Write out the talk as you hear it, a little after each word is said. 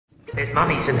There's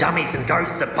mummies and dummies and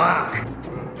ghosts that bark.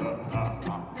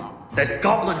 There's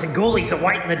goblins and ghoulies that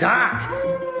wait in the dark.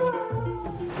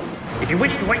 If you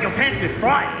wish to wet your pants with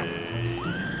fright,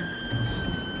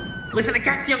 listen to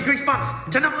Gatsy on Goosebumps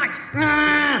tonight.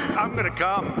 I'm gonna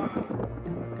come.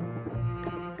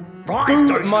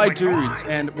 Rise, my dudes,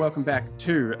 and welcome back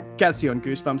to Gatsy on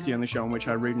Goosebumps, the only show in which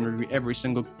I read and review every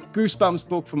single Goosebumps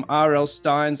book from R.L.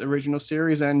 Stine's original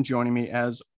series. And joining me,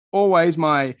 as always,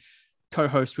 my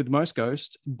co-host with most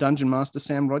ghost, Dungeon Master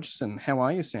Sam Rogerson. How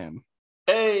are you, Sam?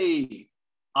 Hey,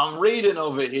 I'm reading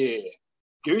over here.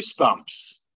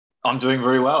 Goosebumps. I'm doing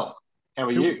very well. How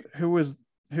are you? Who was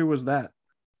that?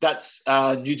 That's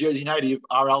New Jersey native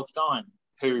R.L. Stine,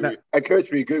 who at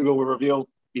cursory Google will reveal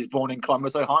he's born in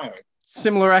Columbus, Ohio.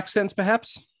 Similar accents,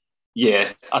 perhaps?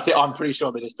 Yeah, I'm pretty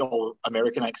sure they're just all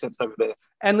American accents over there.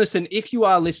 And listen, if you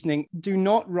are listening, do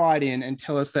not write in and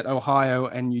tell us that Ohio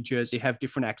and New Jersey have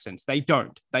different accents. They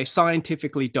don't. They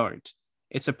scientifically don't.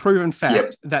 It's a proven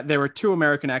fact that there are two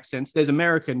American accents. There's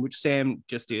American, which Sam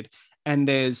just did, and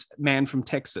there's man from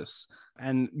Texas.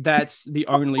 And that's the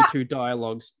only two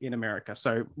dialogues in America.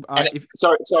 So,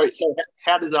 sorry.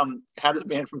 How does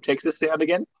man from Texas sound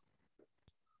again?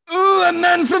 Oh, a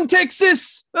man from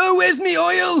Texas. Oh, where's me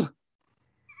oil?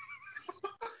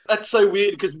 That's so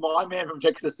weird because my man from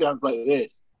Texas sounds like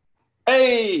this.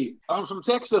 Hey, I'm from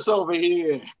Texas over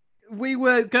here. We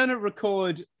were going to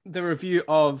record the review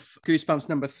of Goosebumps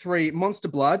number 3, Monster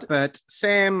Blood, but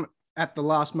Sam at the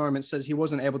last moment says he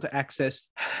wasn't able to access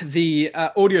the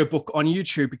audiobook on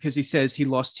YouTube because he says he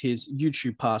lost his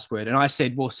YouTube password. And I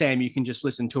said, well, Sam, you can just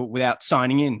listen to it without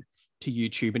signing in to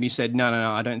YouTube. And he said,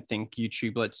 no, I don't think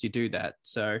YouTube lets you do that.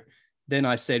 So then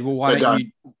I said, well, why don't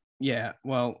you? Yeah,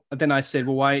 well, then I said,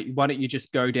 well, why don't you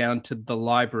just go down to the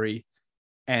library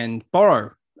and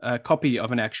borrow a copy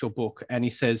of an actual book? And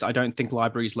he says, I don't think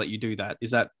libraries let you do that.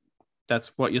 That's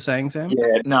what you're saying, Sam?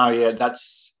 Yeah,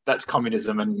 that's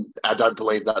communism, and I don't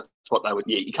believe that's what they would.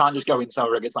 Yeah, you can't just go in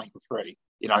somewhere and get something for free.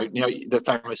 You know, the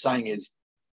famous saying is,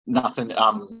 nothing's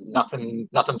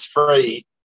free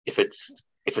if it's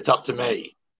up to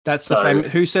me. That's the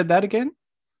famous. Who said that again?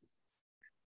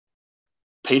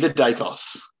 Peter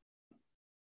Dacos.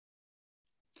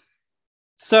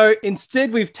 So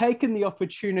instead, we've taken the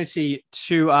opportunity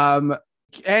to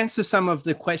answer some of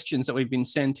the questions that we've been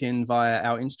sent in via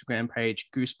our Instagram page,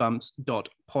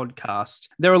 goosebumps.podcast.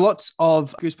 There are lots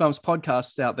of Goosebumps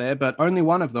podcasts out there, but only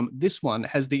one of them, this one,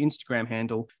 has the Instagram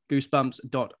handle,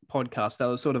 goosebumps.podcast. That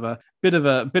was sort of a bit of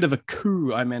a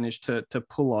coup I managed to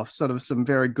pull off, sort of some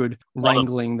very good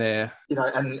wrangling there. You know,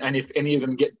 and if any of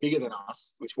them get bigger than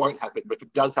us, which won't happen, but if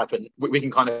it does happen, we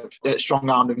can kind of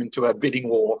strong-arm them into a bidding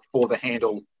war for the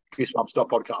handle,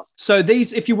 Goosebumps.podcast. So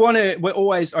these, if you want to, we're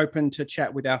always open to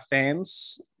chat with our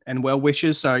fans and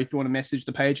well-wishers. So if you want to message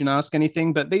the page and ask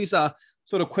anything, but these are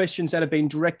sort of questions that have been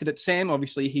directed at Sam.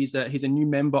 Obviously, he's a new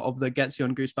member of the Gatsy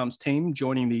on Goosebumps team,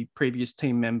 joining the previous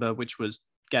team member, which was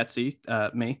Gatsy,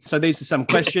 me. So these are some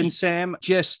questions, Sam,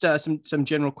 just some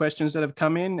general questions that have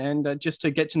come in, and just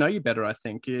to get to know you better, I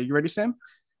think. You ready, Sam?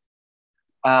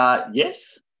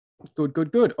 Yes.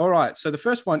 Good. All right. So the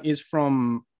first one is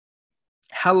from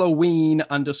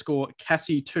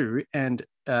Halloween_Cassie2, and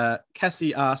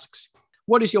Cassie asks,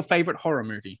 what is your favorite horror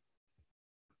movie?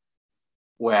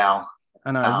 Wow.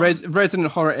 I know,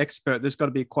 resident horror expert, there's got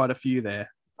to be quite a few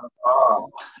there. Oh,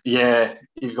 yeah.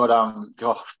 You've got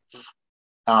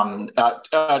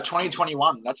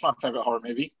 2021, that's my favorite horror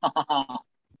movie.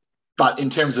 But in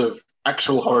terms of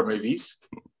actual horror movies,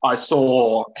 I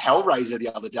saw Hellraiser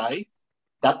the other day.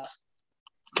 Can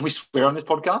we swear on this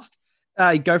podcast?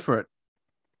 Go for it.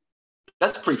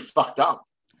 That's pretty fucked up.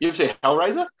 You ever seen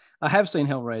Hellraiser? I have seen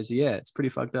Hellraiser, yeah. It's pretty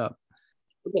fucked up.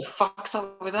 What the fuck's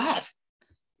up with that?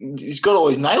 He's got all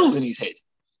his nails in his head.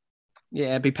 Yeah,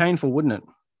 it'd be painful, wouldn't it?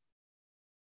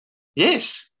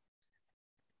 Yes.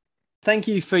 Thank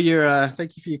you for your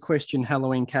question,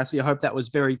 Halloween Cassie. I hope that was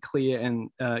very clear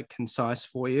and concise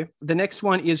for you. The next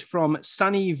one is from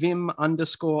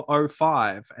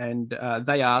SunnyVim_05, and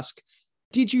they ask,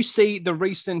 did you see the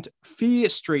recent Fear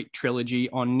Street trilogy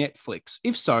on Netflix?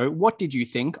 If so, what did you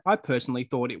think? I personally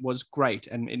thought it was great,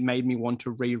 and it made me want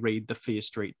to reread the Fear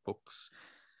Street books.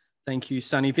 Thank you,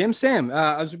 Sunny Vim. Sam,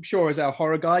 I'm sure as our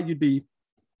horror guy, you'd be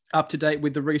up to date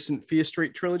with the recent Fear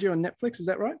Street trilogy on Netflix. Is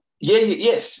that right?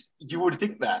 Yes, you would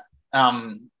think that,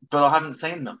 but I haven't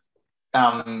seen them.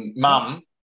 Mum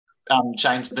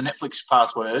changed the Netflix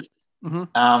password, so now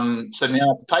I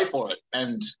have to pay for it,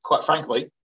 and quite frankly,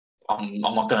 I'm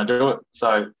not going to do it.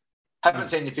 So haven't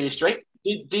seen the Fear Street.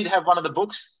 Did have one of the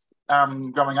books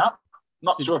growing up.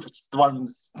 Not sure if it's the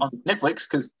ones on Netflix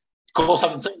because, of course, I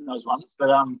haven't seen those ones. But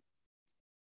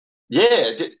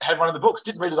Yeah, had one of the books.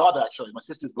 Didn't read it either, actually. My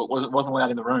sister's book wasn't allowed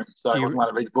in the room, so I wasn't allowed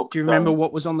to read the book. Do you remember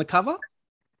what was on the cover?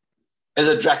 There's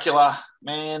a Dracula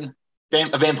man,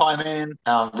 a vampire man,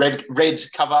 red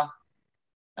cover,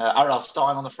 R.L.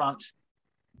 Stein on the front.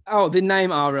 Oh, the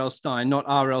name R.L. Stein, not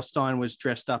R.L. Stein was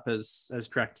dressed up as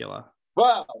Dracula.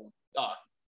 Well,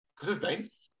 could have been.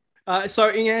 So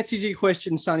in answer to your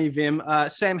question, Sonny Vim,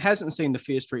 Sam hasn't seen the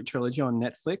Fear Street trilogy on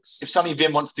Netflix. If Sonny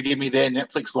Vim wants to give me their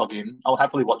Netflix login, I'll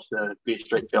happily watch the Fear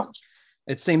Street films.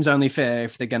 It seems only fair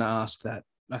if they're going to ask that,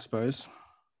 I suppose.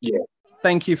 Yeah.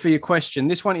 Thank you for your question.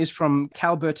 This one is from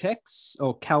Calbert X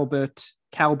or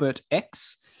Calbert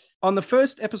X. On the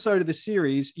first episode of the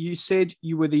series, you said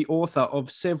you were the author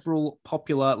of several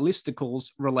popular listicles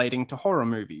relating to horror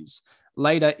movies.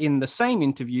 Later in the same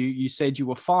interview, you said you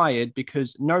were fired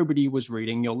because nobody was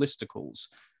reading your listicles.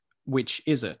 Which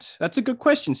is it? That's a good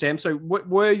question, Sam. So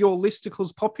were your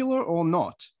listicles popular or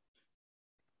not?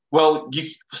 Well,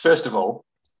 first of all,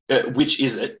 which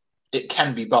is it? It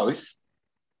can be both.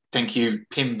 Thank you,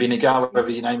 Pim Vinegar,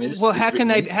 whatever your name is. Well, how can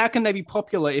they be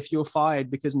popular if you're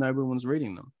fired because no one's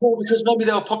reading them? Well, because maybe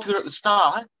they were popular at the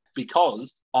start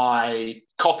because I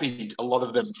copied a lot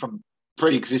of them from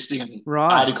pre-existing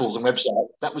articles and websites.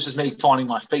 That was just me finding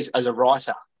my feet as a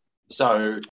writer.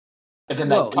 So, and then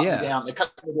they cut me down. They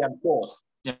cut me down short.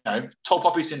 You know, tall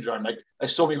poppy syndrome. They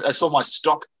saw my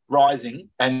stock rising,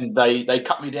 and they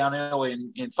cut me down early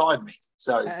and fired me.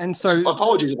 So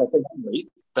apologies if I said angry,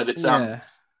 but it's I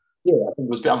think it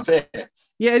was a bit unfair.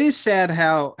 Yeah, it is sad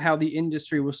how the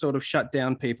industry will sort of shut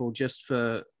down people just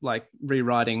for like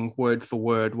rewriting word for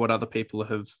word what other people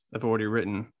have already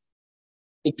written.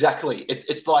 Exactly.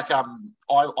 It's like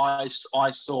I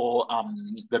saw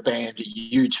the band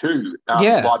U2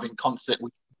 live in concert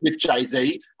with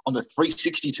Jay-Z on the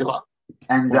 360 tour,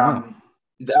 and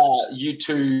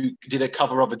U2 did a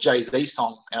cover of a Jay-Z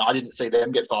song, and I didn't see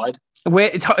them get fired.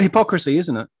 It's hypocrisy,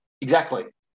 isn't it? Exactly.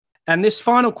 And this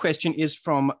final question is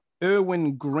from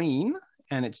Erwin Green,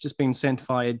 and it's just been sent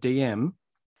via DM.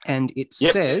 And it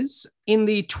says, in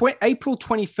the April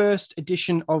 21st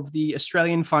edition of the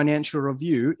Australian Financial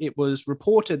Review, it was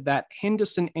reported that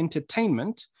Henderson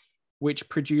Entertainment, which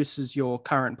produces your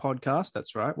current podcast,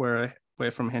 that's right, we're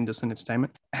from Henderson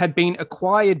Entertainment, had been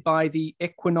acquired by the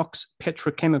Equinox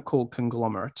Petrochemical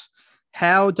conglomerate.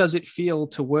 How does it feel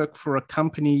to work for a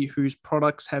company whose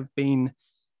products have been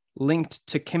linked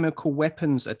to chemical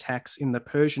weapons attacks in the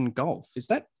Persian Gulf? Is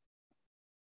that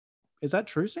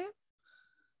true, Sam?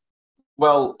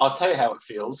 Well, I'll tell you how it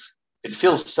feels. It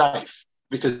feels safe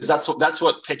because that's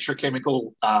what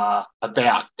petrochemical are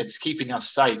about. It's keeping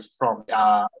us safe from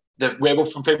the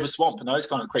werewolf from Fever Swamp and those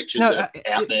kind of creatures that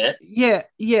are out there.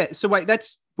 Yeah. So wait,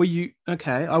 were you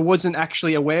okay? I wasn't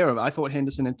actually aware of it. I thought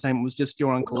Henderson Entertainment was just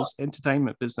your uncle's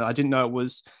entertainment business. I didn't know it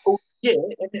was. Yeah,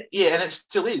 and it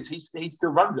still is. He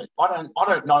still runs it. I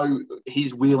don't know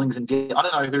his wheelings and dealings. I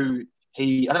don't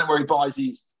know where he buys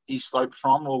his soap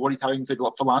from or what he's having people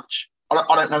up for lunch.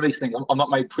 I don't know these things. I'm not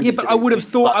made privy. Yeah, but I would have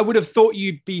thought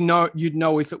you'd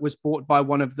know if it was bought by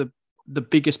one of the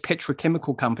biggest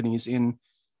petrochemical companies in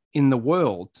the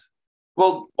world.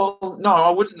 Well, no, I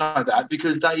wouldn't know that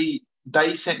because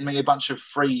they sent me a bunch of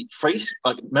free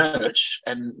like merch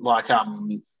and like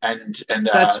and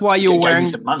that's why you're wearing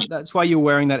some money. That's why you're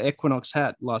wearing that Equinox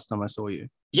hat last time I saw you.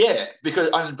 Yeah,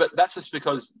 but that's just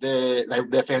because they're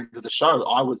fans of the show.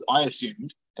 I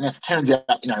assumed, and if it turns out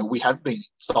we have been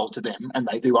sold to them and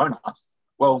they do own us.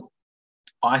 Well,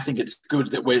 I think it's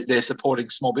good that they're supporting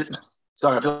small business.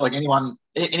 So I feel like anyone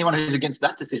who's against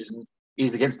that decision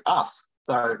is against us.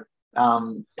 So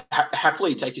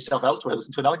happily take yourself elsewhere.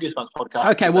 Listen to another Goosebumps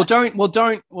podcast. Okay,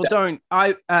 don't.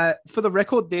 For the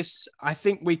record, I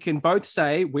think we can both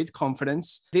say with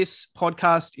confidence, this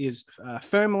podcast is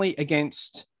firmly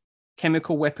against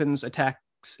chemical weapons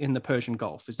attacks in the Persian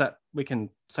Gulf. We can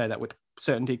say that with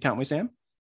certainty, can't we, Sam?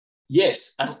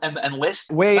 Yes, and unless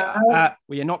we are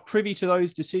not privy to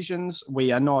those decisions.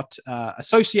 We are not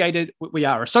associated. We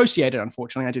are associated,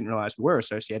 unfortunately. I didn't realize we were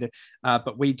associated,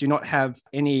 but we do not have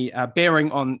any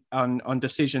bearing on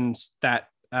decisions that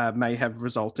may have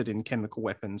resulted in chemical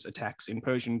weapons attacks in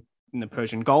the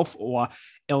Persian Gulf or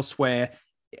elsewhere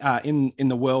in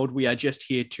the world. We are just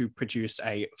here to produce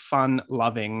a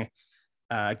fun-loving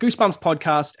Goosebumps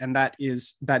podcast, and that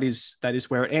is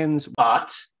where it ends.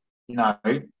 But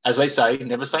as they say,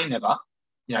 never say never.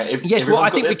 Yes, well, I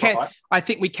think we can. I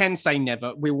think we can say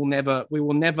never. We will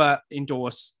never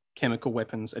endorse chemical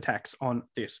weapons attacks on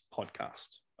this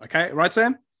podcast. Okay, right,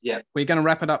 Sam? Yeah. We're going to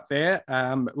wrap it up there.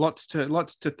 Lots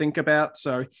to think about.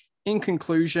 So, in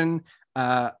conclusion,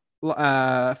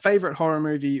 favorite horror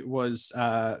movie was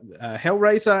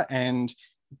Hellraiser, and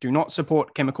do not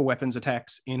support chemical weapons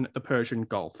attacks in the Persian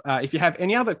Gulf. If you have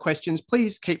any other questions,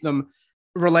 please keep them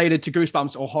related to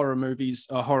Goosebumps or horror movies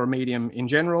or horror medium in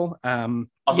general. I've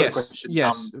got a question.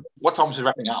 Yes. What time is it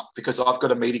wrapping up? Because I've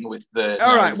got a meeting with the.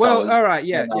 All right. Well, fellas. all right.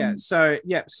 Yeah. So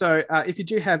if you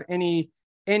do have any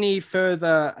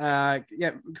further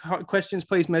questions,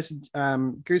 please message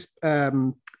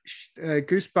goosebumps.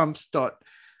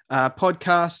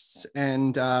 Podcasts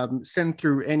and send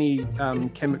through any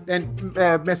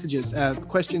messages,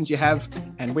 questions you have,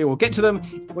 and we will get to them.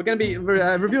 We're going to be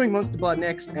reviewing Monster Blood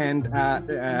next, and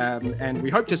we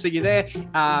hope to see you there.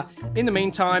 In the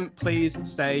meantime, please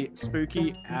stay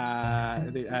spooky.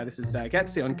 This is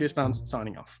Gatsy on Goosebumps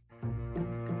signing off.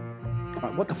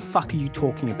 Right, what the fuck are you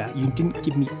talking about? You didn't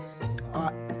give me.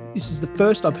 This is the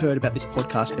first I've heard about this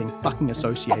podcast being fucking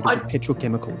associated with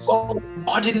petrochemicals. Well,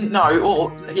 I didn't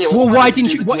know. Well, why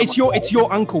didn't you? It's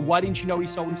your uncle. Why didn't you know he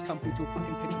sold his company to a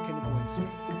fucking petrochemical industry?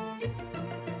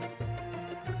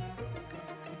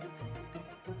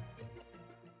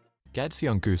 Gadsby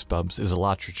on Goosebumps is a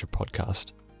literature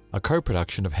podcast, a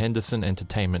co-production of Henderson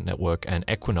Entertainment Network and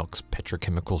Equinox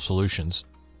Petrochemical Solutions.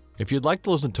 If you'd like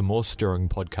to listen to more stirring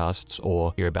podcasts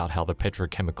or hear about how the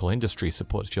petrochemical industry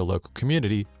supports your local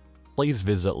community, please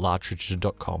visit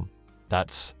larterature.com.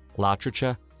 That's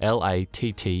Larterature,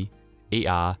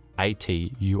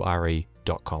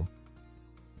 LATTERATURE.com.